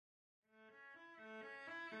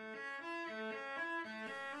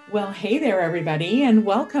Well, hey there, everybody, and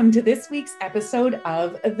welcome to this week's episode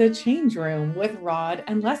of The Change Room with Rod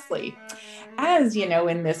and Leslie. As you know,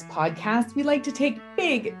 in this podcast, we like to take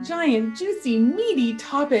big, giant, juicy, meaty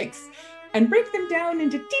topics and break them down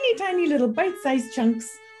into teeny tiny little bite-sized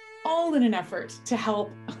chunks, all in an effort to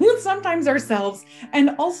help sometimes ourselves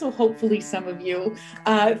and also hopefully some of you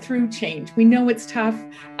through change. We know it's tough.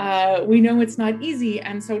 We know it's not easy.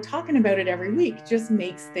 And so talking about it every week just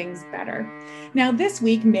makes things better. Now this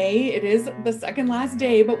week, May, it is the second last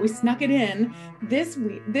day, but we snuck it in.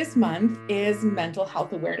 This month is Mental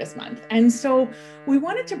Health Awareness Month. And so we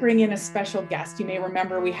wanted to bring in a special guest. You may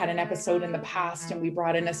remember we had an episode in the past and we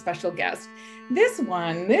brought in a special guest. This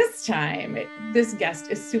time, this guest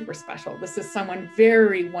is super special. This is someone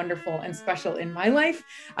very wonderful and special in my life,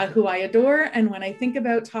 who I adore. And when I think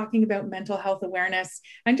about talking about mental health awareness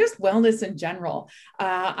and just wellness in general,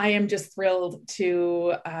 I am just thrilled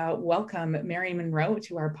to welcome Mary Munro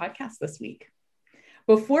to our podcast this week.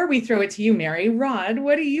 Before we throw it to you, Mary, Rod,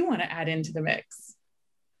 what do you want to add into the mix?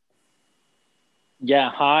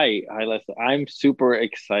 Yeah, hi, Leslie. I'm super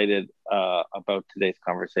excited about today's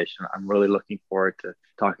conversation. I'm really looking forward to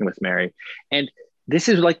talking with Mary. And this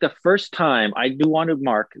is like the first time I do want to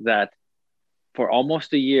mark that for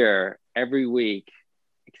almost a year, every week,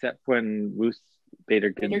 except when Ruth Bader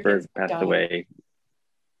Ginsburg passed away.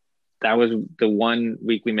 That was the one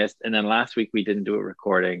week we missed. And then last week we didn't do a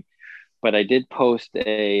recording, but I did post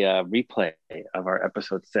a replay of our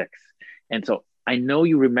episode 6. And so I know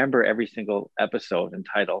you remember every single episode and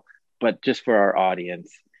title, but just for our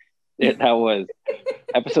audience, that was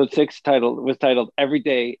episode 6 was titled Every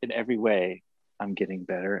Day in Every Way, I'm Getting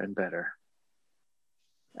Better and Better,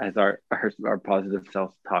 as our positive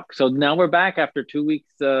self-talk. So now we're back after 2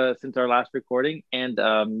 weeks since our last recording. And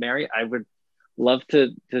Mary, I would love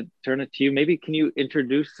to turn it to you. Maybe can you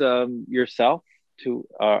introduce yourself to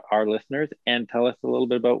our listeners and tell us a little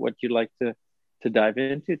bit about what you'd like to dive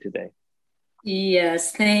into today?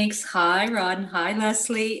 Yes, thanks. Hi, Rod, and hi,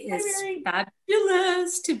 Leslie. It's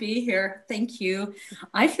fabulous to be here. Thank you.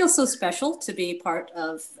 I feel so special to be part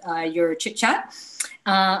of your chit chat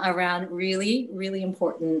around really, really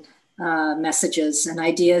important messages and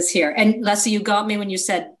ideas here. And Leslie, you got me when you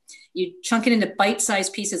said you chunk it into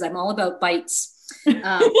bite-sized pieces. I'm all about bites. And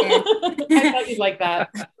I thought you'd like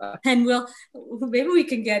that. And maybe we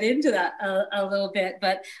can get into that a little bit,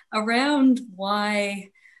 but around why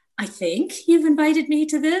I think you've invited me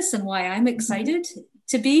to this and why I'm excited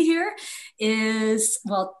to be here is,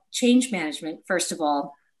 well, change management, first of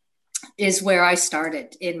all, is where I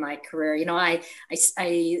started in my career. You know, I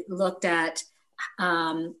looked at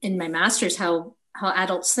in my master's how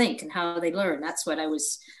adults think and how they learn. That's what I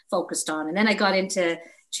was focused on. And then I got into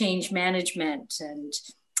change management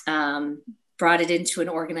and brought it into an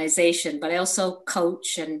organization, but I also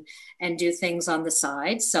coach and do things on the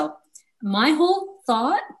side. So my whole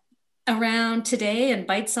thought around today and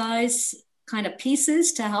bite-sized kind of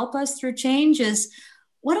pieces to help us through change is,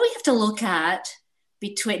 what do we have to look at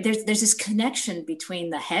between, there's this connection between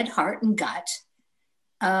the head, heart, and gut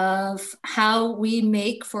of how we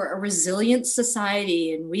make for a resilient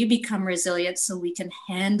society, and we become resilient so we can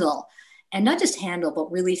handle, and not just handle,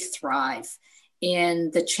 but really thrive in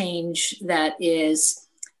the change that is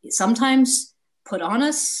sometimes put on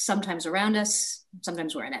us, sometimes around us,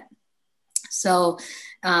 sometimes we're in it. So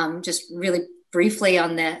just really briefly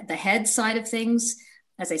on the head side of things,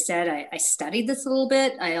 as I said, I studied this a little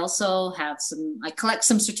bit. I also have I collect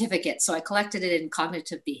some certificates. So I collected it in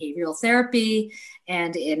cognitive behavioral therapy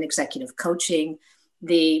and in executive coaching.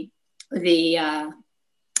 The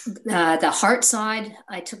heart side,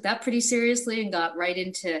 I took that pretty seriously and got right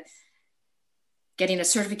into getting a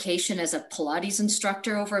certification as a Pilates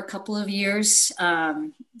instructor over a couple of years.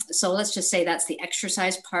 So let's just say that's the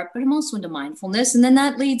exercise part, but I'm also into mindfulness. And then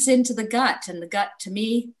that leads into the gut. And the gut, to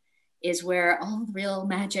me, is where all the real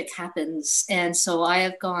magic happens. And so I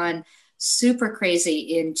have gone super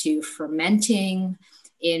crazy into fermenting,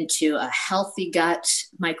 into a healthy gut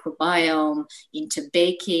microbiome, into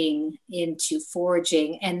baking, into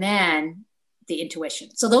foraging, and then the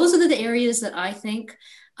intuition. So those are the areas that I think,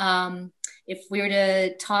 if we were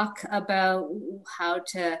to talk about how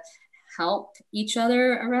to help each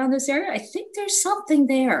other around this area, I think there's something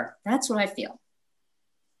there. That's what I feel.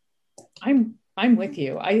 I'm with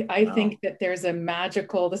you. I think that there's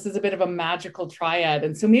this is a bit of a magical triad.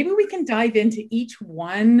 And so maybe we can dive into each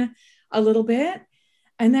one a little bit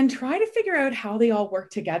and then try to figure out how they all work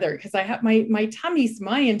together. Because I have my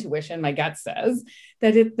intuition, my gut says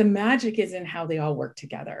that the magic is in how they all work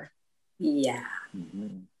together. Yeah.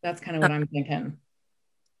 That's kind of what I'm thinking.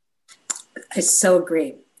 I so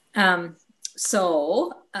agree.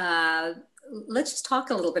 So let's just talk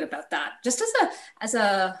a little bit about that, just as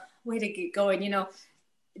a way to get going.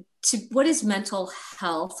 To what is mental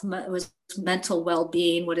health, what is mental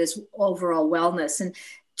well-being, what is overall wellness, and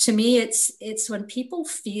to me, it's when people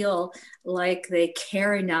feel like they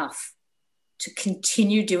care enough to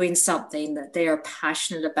continue doing something that they are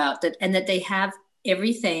passionate about, and that they have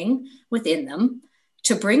everything within them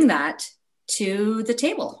to bring that to the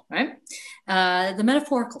table, right? The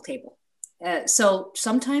metaphorical table. So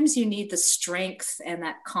sometimes you need the strength and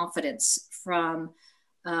that confidence from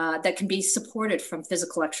that can be supported from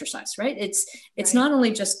physical exercise, right? It's right. Not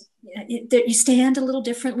only just you stand a little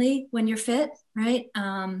differently when you're fit, right?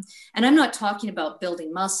 And I'm not talking about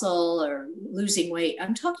building muscle or losing weight.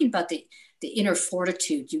 I'm talking about the inner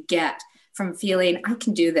fortitude you get from feeling I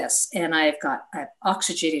can do this, and I've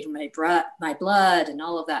oxygenated my blood and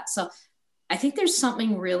all of that. So I think there's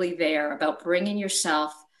something really there about bringing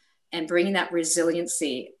yourself and bringing that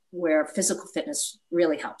resiliency where physical fitness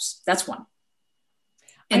really helps. That's one.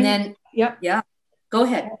 And then, yeah, go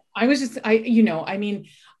ahead. I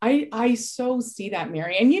so see that,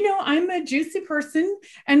 Mary. And, I'm a juicy person.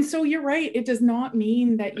 And so you're right. It does not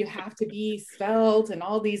mean that you have to be svelte and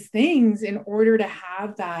all these things in order to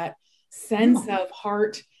have that sense of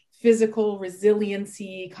heart, physical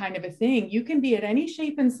resiliency kind of a thing. You can be at any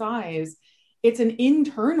shape and size. It's an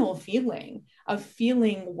internal feeling of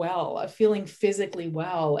feeling well, of feeling physically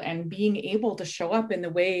well, and being able to show up in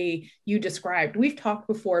the way you described. We've talked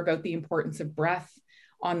before about the importance of breath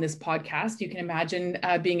on this podcast. You can imagine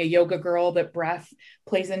being a yoga girl, that breath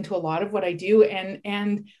plays into a lot of what I do.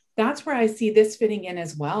 And that's where I see this fitting in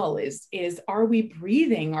as well, is are we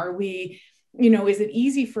breathing? Are we, is it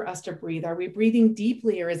easy for us to breathe? Are we breathing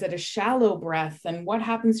deeply, or is it a shallow breath? And what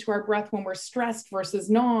happens to our breath when we're stressed versus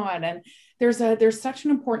not? And there's such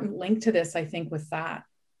an important link to this, I think, with that.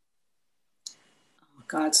 Oh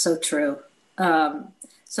God, so true.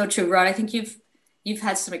 So true, Rod. I think you've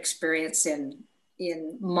had some experience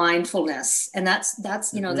in mindfulness, and that's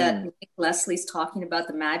that Leslie's talking about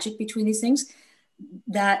the magic between these things,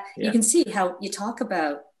 that you can see how you talk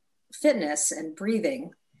about fitness and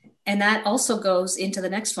breathing, and that also goes into the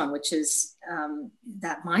next one, which is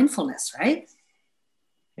that mindfulness, right?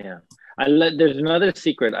 Yeah. There's another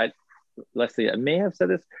secret. Leslie, I may have said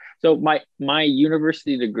this. So my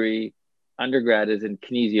university degree, undergrad, is in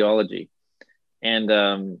kinesiology.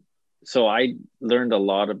 And so I learned a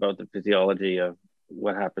lot about the physiology of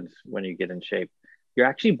what happens when you get in shape.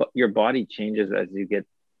 Your body changes as you get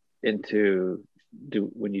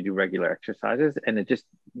when you do regular exercises, and it just,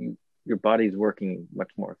 your body's working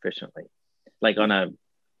much more efficiently, like on a,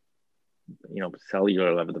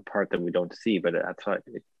 cellular level, the part that we don't see, but that's how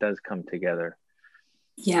it does come together.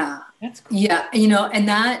 Yeah. That's cool. Yeah. And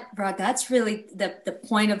that, Rod, that's really the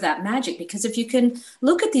point of that magic, because if you can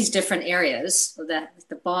look at these different areas of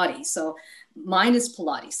the body. So mine is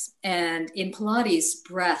Pilates, and in Pilates,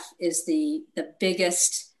 breath is the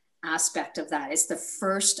biggest aspect of that. It's the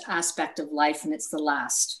first aspect of life, and it's the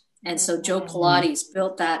last. And so Joe Pilates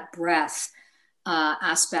built that breath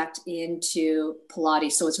aspect into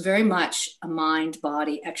Pilates. So it's very much a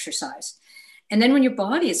mind-body exercise. And then when your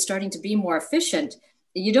body is starting to be more efficient,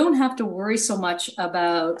 you don't have to worry so much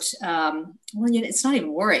about, it's not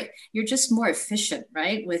even worry. You're just more efficient,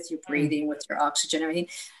 right? With your breathing, with your oxygen, everything.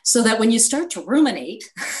 So that when you start to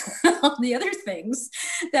ruminate on the other things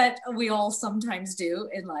that we all sometimes do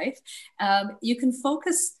in life, you can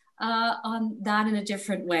focus on that in a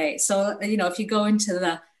different way. So, if you go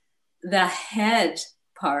into the head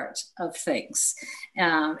part of things,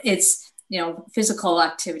 it's, physical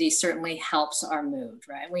activity certainly helps our mood,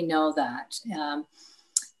 right? We know that.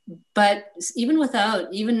 But even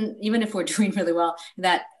if we're doing really well,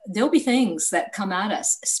 that there'll be things that come at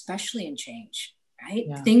us, especially in change, right?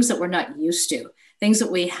 Yeah. Things that we're not used to, things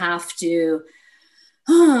that we have to,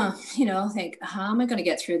 think, how am I going to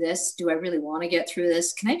get through this? Do I really want to get through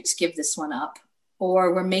this? Can I just give this one up?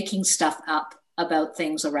 Or we're making stuff up about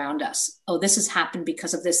things around us. Oh, this has happened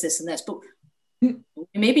because of this, and this. But we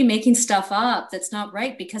may be making stuff up that's not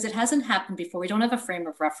right because it hasn't happened before. We don't have a frame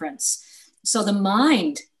of reference. So the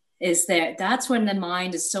mind is there. That's when the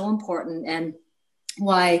mind is so important, and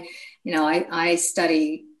why, I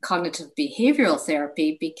study cognitive behavioral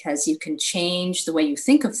therapy, because you can change the way you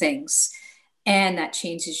think of things, and that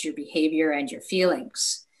changes your behavior and your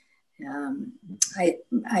feelings.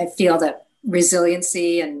 I feel that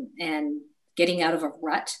resiliency and getting out of a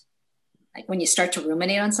rut, like when you start to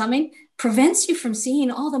ruminate on something, prevents you from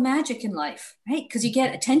seeing all the magic in life, right? Because you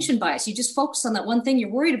get attention bias. You just focus on that one thing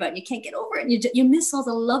you're worried about, and you can't get over it, and you miss all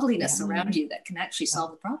the loveliness around you that can actually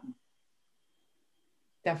solve the problem.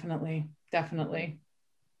 Definitely. Definitely.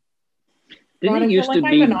 Didn't Rod, it I feel used like to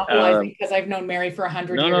I'm be? monopolizing because I've known Mary for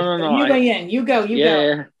 100 No, years. no, no, So no. you weigh in. You go. You go.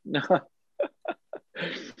 Yeah, no.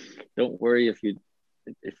 Don't worry if you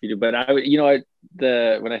do. But I would,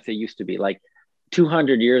 when I say used to be, like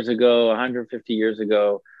 200 years ago, 150 years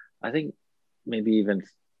ago, I think maybe even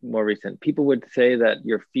more recent, people would say that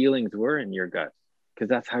your feelings were in your gut because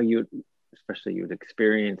that's how especially you would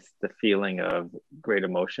experience the feeling of great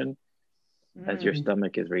emotion as your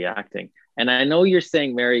stomach is reacting. And I know you're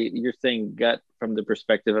saying, Mary, you're saying gut from the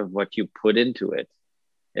perspective of what you put into it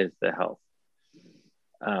is the health.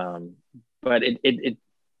 But it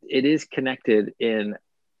is connected in,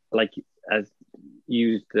 like, as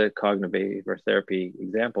used the cognitive behavior therapy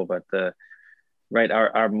example, but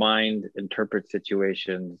our mind interprets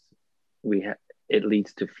situations, it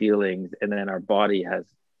leads to feelings, and then our body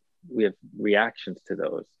we have reactions to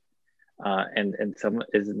those, and some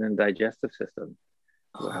is in the digestive system,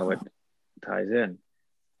 how it ties in.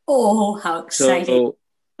 Oh, how exciting.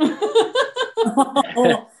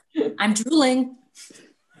 Oh, I'm drooling.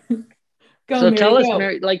 Go, so Mary, tell us, go.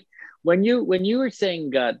 Mary, like when you were saying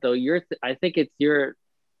gut, though, I think you're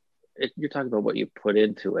talking about what you put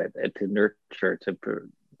into it to nurture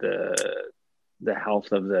the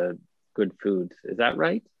health of the good foods. Is that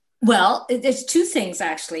right? Well, there's two things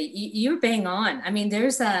actually. You're bang on. I mean,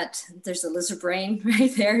 there's the lizard brain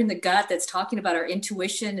right there in the gut that's talking about our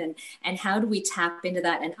intuition and how do we tap into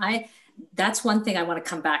that. And that's one thing I want to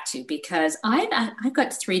come back to because I've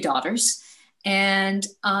got three daughters, and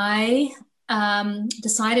I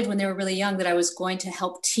decided when they were really young that I was going to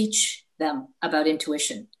help teach them about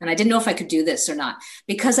intuition. And I didn't know if I could do this or not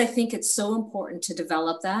because I think it's so important to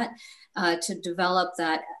develop that. To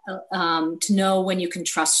know when you can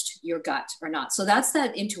trust your gut or not. So that's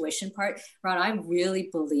that intuition part, Rod. I really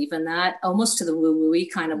believe in that, almost to the woo-woo-y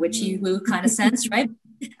kind of witchy woo kind of sense, right?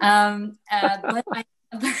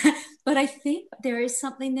 But I think there is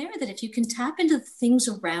something there that if you can tap into the things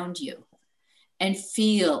around you and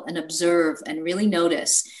feel and observe and really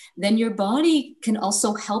notice, then your body can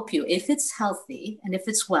also help you if it's healthy and if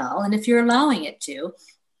it's well, and if you're allowing it to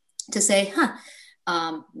say,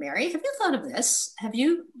 Mary, have you thought of this? Do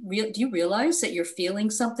you realize that you're feeling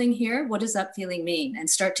something here? What does that feeling mean? And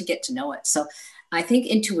start to get to know it. So I think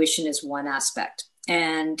intuition is one aspect,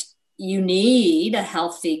 and you need a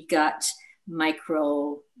healthy gut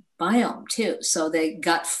microbiome too. So the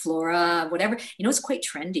gut flora, whatever, it's quite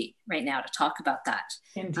trendy right now to talk about that.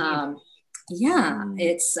 Indeed.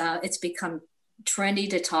 It's become trendy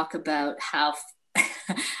to talk about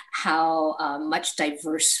how much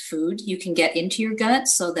diverse food you can get into your gut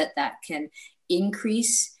so that can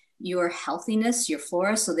increase your healthiness, your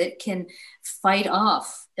flora, so that it can fight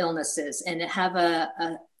off illnesses and have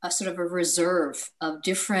a sort of a reserve of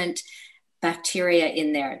different bacteria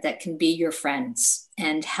in there that can be your friends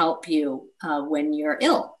and help you when you're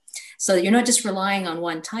ill. So you're not just relying on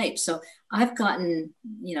one type. So I've gotten,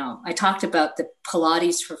 I talked about the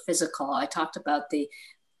Pilates for physical. I talked about the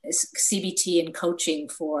CBT and coaching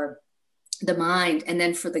for the mind. And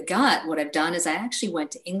then for the gut, what I've done is I actually went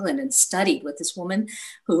to England and studied with this woman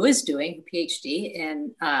who is doing a PhD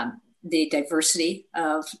in the diversity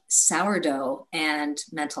of sourdough and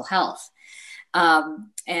mental health.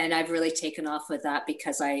 And I've really taken off with that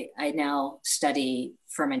because I now study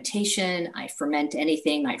fermentation. I ferment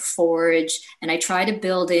anything, I forage, and I try to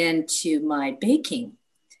build into my baking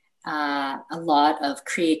a lot of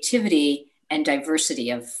creativity and diversity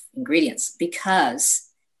of ingredients, because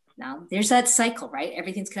now there's that cycle, right?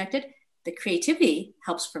 Everything's connected. The creativity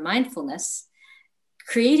helps for mindfulness.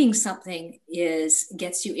 Creating something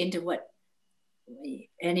gets you into what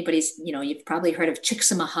anybody's, you've probably heard of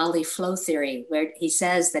Csikszentmihalyi flow theory, where he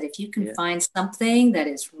says that if you can find something that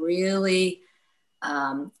is really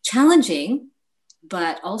challenging,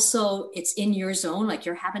 but also it's in your zone, like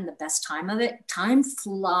you're having the best time of it, time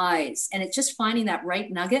flies. And it's just finding that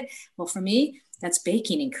right nugget. Well, for me, that's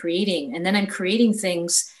baking and creating. And then I'm creating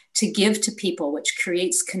things to give to people, which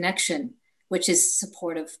creates connection, which is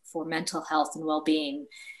supportive for mental health and well-being.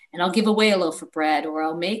 And I'll give away a loaf of bread, or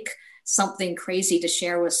I'll make something crazy to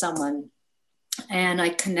share with someone. And I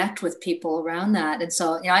connect with people around that. And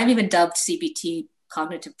so, I've even dubbed CBT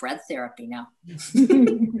cognitive bread therapy now.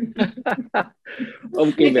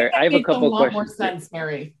 Okay, Mary, I have a couple of questions. More sense,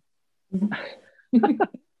 Mary.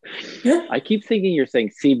 I keep thinking you're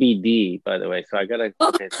saying CBD, by the way, so I gotta.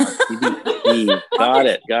 Okay, CBD. Got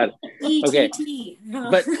it. Okay,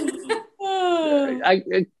 but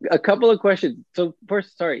a couple of questions. So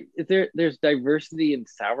first, sorry, there's diversity in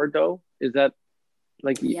sourdough? Is that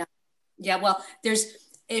like? Yeah. Well,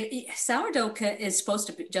 Sourdough is supposed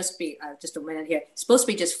to just be just a minute here. It's supposed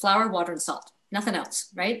to be just flour, water, and salt, nothing else,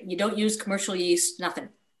 right? You don't use commercial yeast, nothing.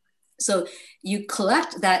 So you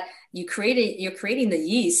collect that. You're creating the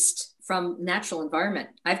yeast from natural environment.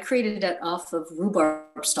 I've created it off of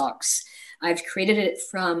rhubarb stalks. I've created it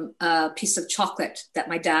from a piece of chocolate that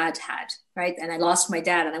my dad had, right? And I lost my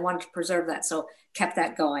dad, and I wanted to preserve that, so kept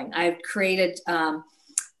that going. I've created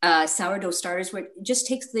sourdough starters, where it just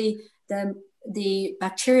takes the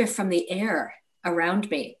bacteria from the air around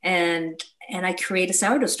me, and I create a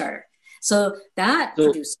sourdough starter. So that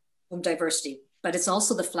produces some diversity, but it's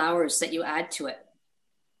also the flours that you add to it.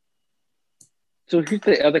 So here's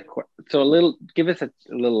the other. Give us a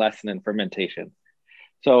little lesson in fermentation.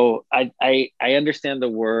 So I understand the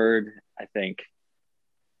word. I think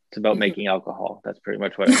it's about making alcohol. That's pretty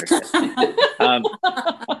much what I understand.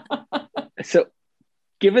 So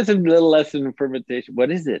give us a little lesson in fermentation.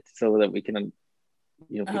 What is it, so that we can,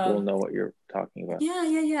 people will know what you're talking about.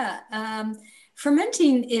 Yeah.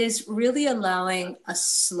 Fermenting is really allowing a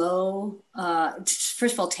slow,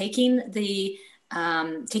 first of all, taking a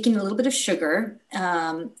little bit of sugar,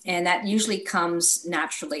 and that usually comes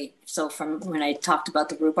naturally. So from when I talked about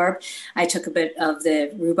the rhubarb, I took a bit of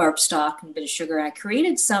the rhubarb stock and a bit of sugar, and I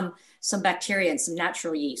created some bacteria and some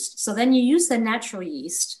natural yeast. So then you use the natural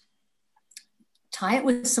yeast, tie it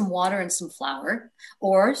with some water and some flour,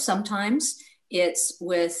 or sometimes it's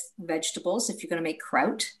with vegetables if you're going to make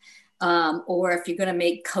kraut, or if you're going to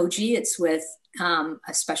make koji, it's with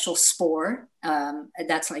a special spore.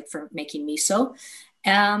 That's like for making miso.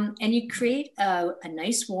 And you create a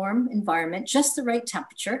nice warm environment, just the right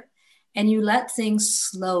temperature, and you let things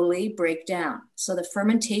slowly break down. So the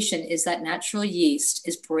fermentation is that natural yeast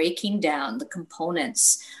is breaking down the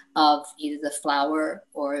components of either the flour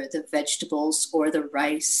or the vegetables or the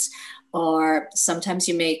rice, or sometimes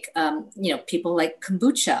you make, people like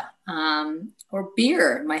kombucha or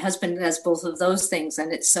beer. My husband has both of those things.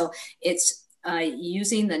 And it's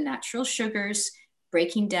using the natural sugars,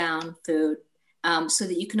 breaking down food, so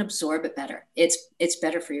that you can absorb it better. It's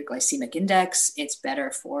better for your glycemic index. It's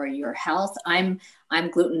better for your health. I'm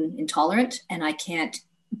gluten intolerant, and I can't,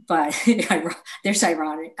 but there's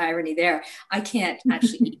irony there. I can't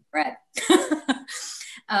actually eat bread.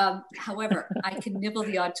 However, I can nibble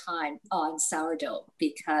the odd time on sourdough,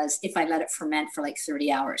 because if I let it ferment for like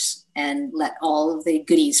 30 hours and let all of the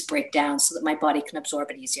goodies break down so that my body can absorb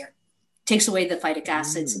it easier, it takes away the phytic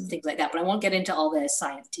acids and things like that. But I won't get into all the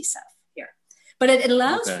science-y stuff here. But it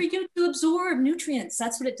allows for you to absorb nutrients.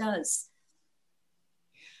 That's what it does.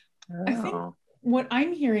 I think what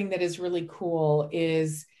I'm hearing that is really cool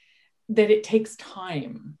is that it takes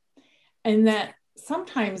time, and that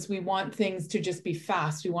sometimes we want things to just be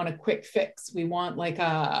fast. We want a quick fix. We want like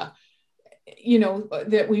that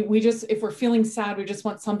we just, if we're feeling sad, we just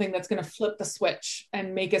want something that's going to flip the switch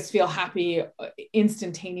and make us feel happy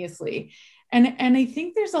instantaneously. And I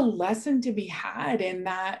think there's a lesson to be had in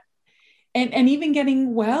that. And even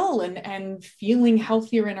getting well and feeling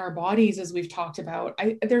healthier in our bodies, as we've talked about,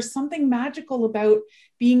 there's something magical about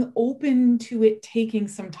being open to it taking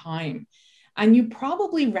some time. And you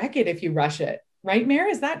probably wreck it if you rush it. Right, Mary?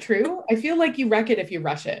 Is that true? I feel like you wreck it if you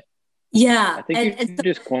rush it. Yeah. I think you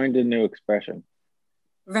just coined a new expression.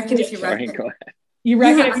 Wreck it if you rush it. Go ahead. You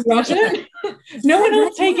wreck it if you rush it? No one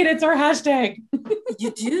else take it. It's our hashtag. You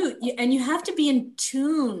do. And you have to be in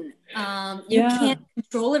tune. You can't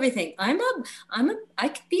control everything. I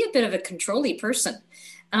could be a bit of a control-y person,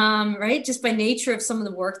 right? Just by nature of some of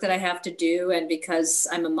the work that I have to do, and because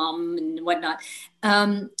I'm a mom and whatnot.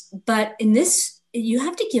 But in this, you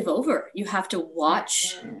have to give over. You have to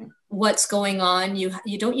watch what's going on.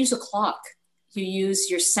 You don't use a clock. You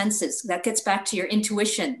use your senses. That gets back to your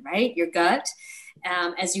intuition, right? Your gut,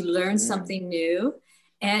 as you learn something new.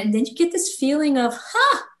 And then you get this feeling of,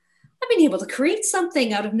 I've been able to create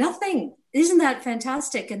something out of nothing. Isn't that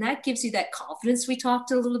fantastic? And that gives you that confidence we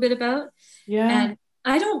talked a little bit about. Yeah. And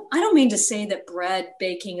I don't mean to say that bread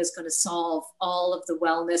baking is going to solve all of the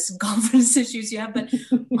wellness and confidence issues you have, but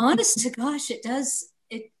honest to gosh, it does.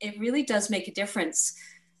 It really does make a difference.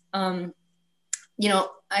 I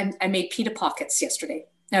made pita pockets yesterday.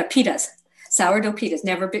 Pitas, sourdough pitas.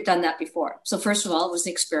 Never done that before. So first of all, it was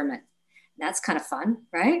an experiment. That's kind of fun,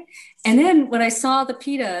 right? And then when I saw the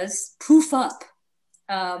pitas poof up,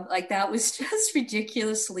 that was just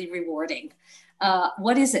ridiculously rewarding.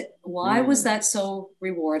 What is it? Why was that so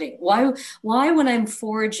rewarding? Why when I'm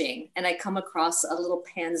foraging and I come across a little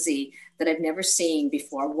pansy that I've never seen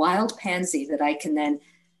before, wild pansy that I can then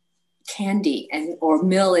candy or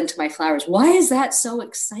mill into my flowers, why is that so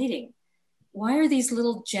exciting? Why are these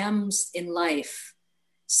little gems in life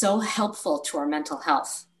so helpful to our mental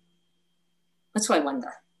health? That's what I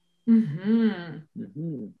wonder. Mm-hmm.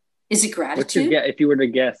 Mm-hmm. Is it gratitude? What's your guess, if you were to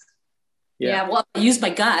guess? Yeah, well, I use my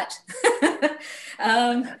gut.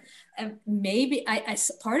 Maybe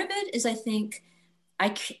part of it is I think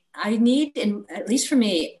I need, and at least for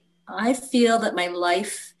me, I feel that my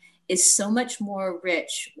life is so much more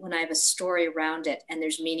rich when I have a story around it and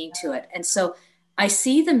there's meaning to it. And so I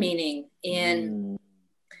see the meaning in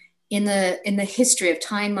the history of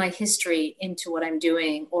tying my history into what I'm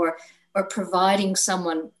doing, or providing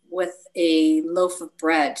someone with a loaf of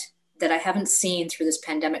bread that I haven't seen through this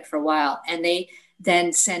pandemic for a while, and they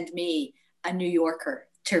then send me a New Yorker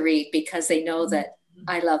to read because they know that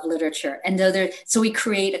I love literature, and so we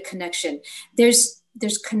create a connection. There's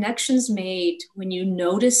connections made when you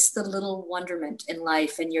notice the little wonderment in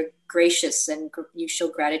life and you're gracious and you show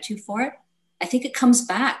gratitude for it. I think it comes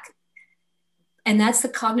back. And that's the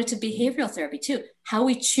cognitive behavioral therapy too. How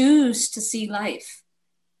we choose to see life,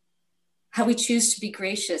 how we choose to be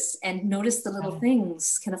gracious and notice the little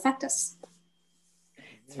things can affect us.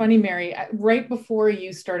 It's funny, Mary, right before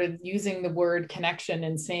you started using the word connection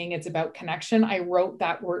and saying it's about connection, I wrote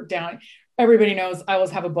that word down. Everybody knows I always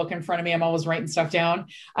have a book in front of me. I'm always writing stuff down.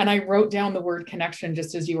 And I wrote down the word connection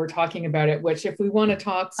just as you were talking about it, which if we want to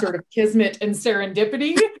talk sort of kismet and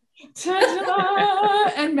serendipity,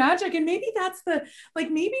 ta-da, and magic, and maybe that's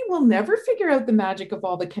maybe we'll never figure out the magic of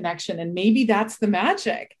all the connection, and maybe that's the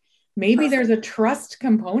magic. Maybe there's a trust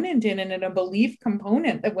component in it and a belief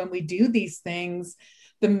component that when we do these things,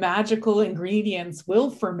 the magical ingredients will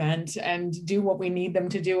ferment and do what we need them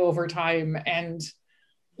to do over time and,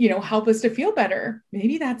 help us to feel better.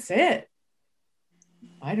 Maybe that's it.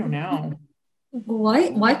 I don't know.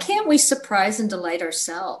 Why can't we surprise and delight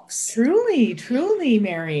ourselves? Truly, truly,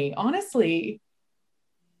 Mary, honestly.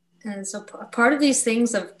 And so part of these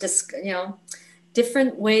things of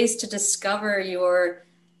different ways to discover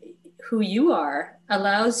who you are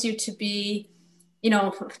allows you to be,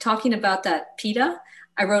 talking about that pita.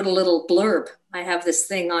 I wrote a little blurb. I have this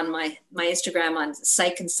thing on my Instagram on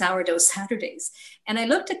Psych and Sourdough Saturdays. And I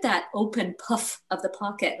looked at that open puff of the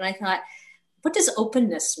pocket and I thought, what does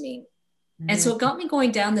openness mean? And so it got me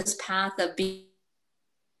going down this path of being,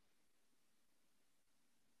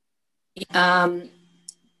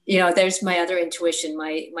 there's my other intuition.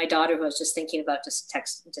 My daughter, who I was just thinking about, just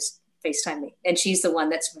FaceTime me. And she's the one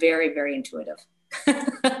that's very, very intuitive.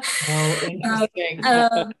 Oh, interesting.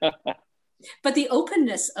 But the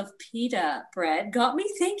openness of pita bread got me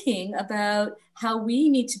thinking about how we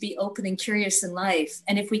need to be open and curious in life.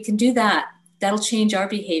 And if we can do that, that'll change our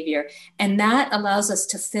behavior. And that allows us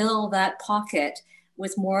to fill that pocket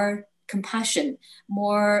with more compassion,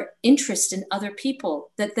 more interest in other people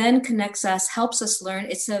that then connects us, helps us learn.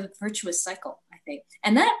 It's a virtuous cycle, I think.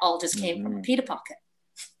 And that all just came from a pita pocket.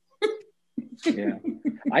 Yeah.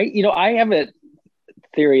 I have a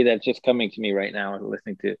theory that's just coming to me right now and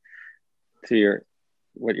listening to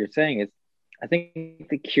what you're saying is, I think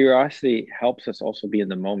the curiosity helps us also be in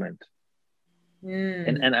the moment.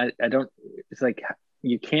 And I don't, it's like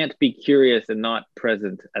you can't be curious and not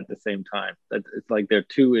present at the same time. It's like they're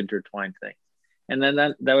two intertwined things. And then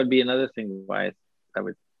that would be another thing why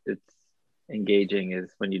it's engaging, is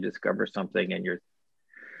when you discover something and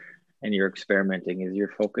you're experimenting, is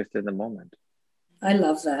you're focused in the moment. I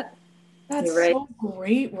love that. That's right. So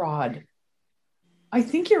great, Rod. I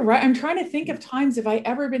think you're right. I'm trying to think of times if I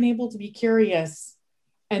ever been able to be curious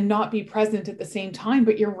and not be present at the same time,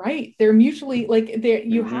 but you're right. They're mutually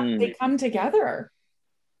they come together.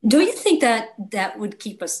 Do you think that would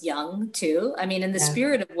keep us young too? I mean, in the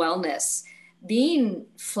spirit of wellness, being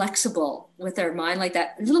flexible with our mind like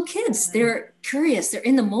that. Little kids, they're curious. They're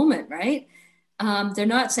in the moment, right? They're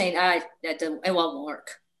not saying, it won't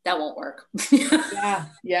work. That won't work. Yeah.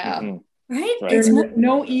 Mm-hmm. Right? There's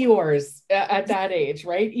no Eeyores at that age,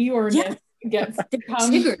 right? Eeyorness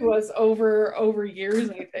comes to us over years,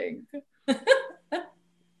 I think.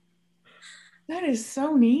 That is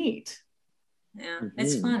so neat. Yeah,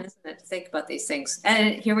 it's fun, isn't it, to think about these things?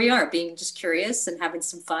 And here we are, being just curious and having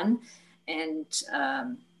some fun and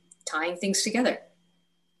tying things together.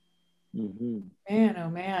 Mm-hmm. Man, oh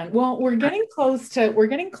man. Well, we're getting close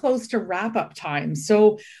to wrap up time.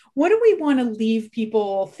 So what do we want to leave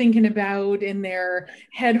people thinking about in their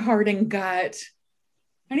head, heart, and gut?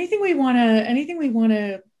 Anything we want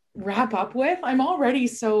to wrap up with? I'm already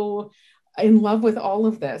so in love with all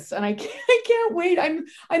of this, and I can't wait. I'm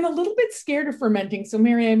a little bit scared of fermenting. So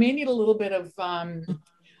Mary, I may need a little bit of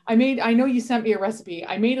I know you sent me a recipe.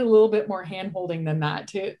 I made a little bit more hand holding than that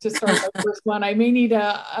to start my first one. I may need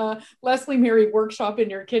a Leslie Mary workshop in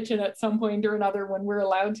your kitchen at some point or another when we're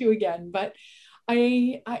allowed to again. But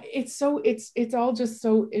it's all just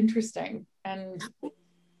so interesting. And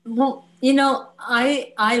well,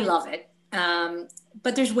 I love it.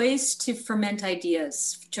 But there's ways to ferment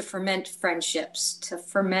ideas, to ferment friendships, to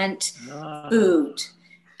ferment food,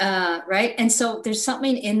 right? And so there's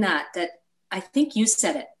something in that I think you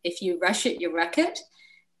said it. If you rush it, you wreck it.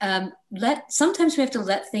 Sometimes we have to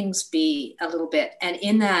let things be a little bit, and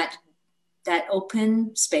in that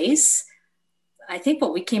open space, I think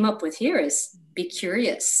what we came up with here is be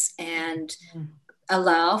curious and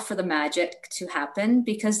allow for the magic to happen,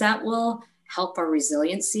 because that will help our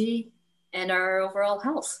resiliency and our overall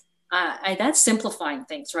health. That's simplifying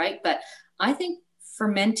things, right? But I think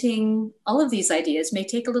fermenting all of these ideas may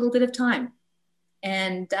take a little bit of time.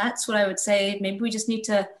 And that's what I would say. Maybe we just need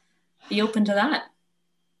to be open to that.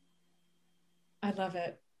 I love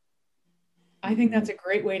it. I think that's a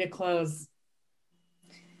great way to close.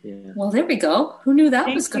 Yeah. Well, there we go. Who knew that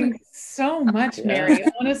was going to... Thank you so much, Mary.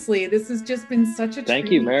 Honestly, this has just been such a Thank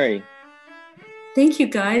treat. you, Mary. Thank you,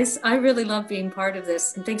 guys. I really love being part of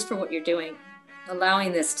this. And thanks for what you're doing,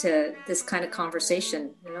 allowing this kind of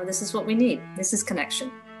conversation. This is what we need. This is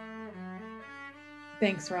connection.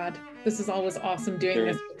 Thanks, Rod. This is always awesome doing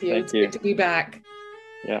this with you. It's you. good to be back.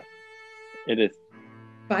 Yeah, it is.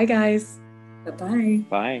 Bye, guys. Bye-bye.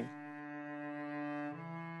 Bye.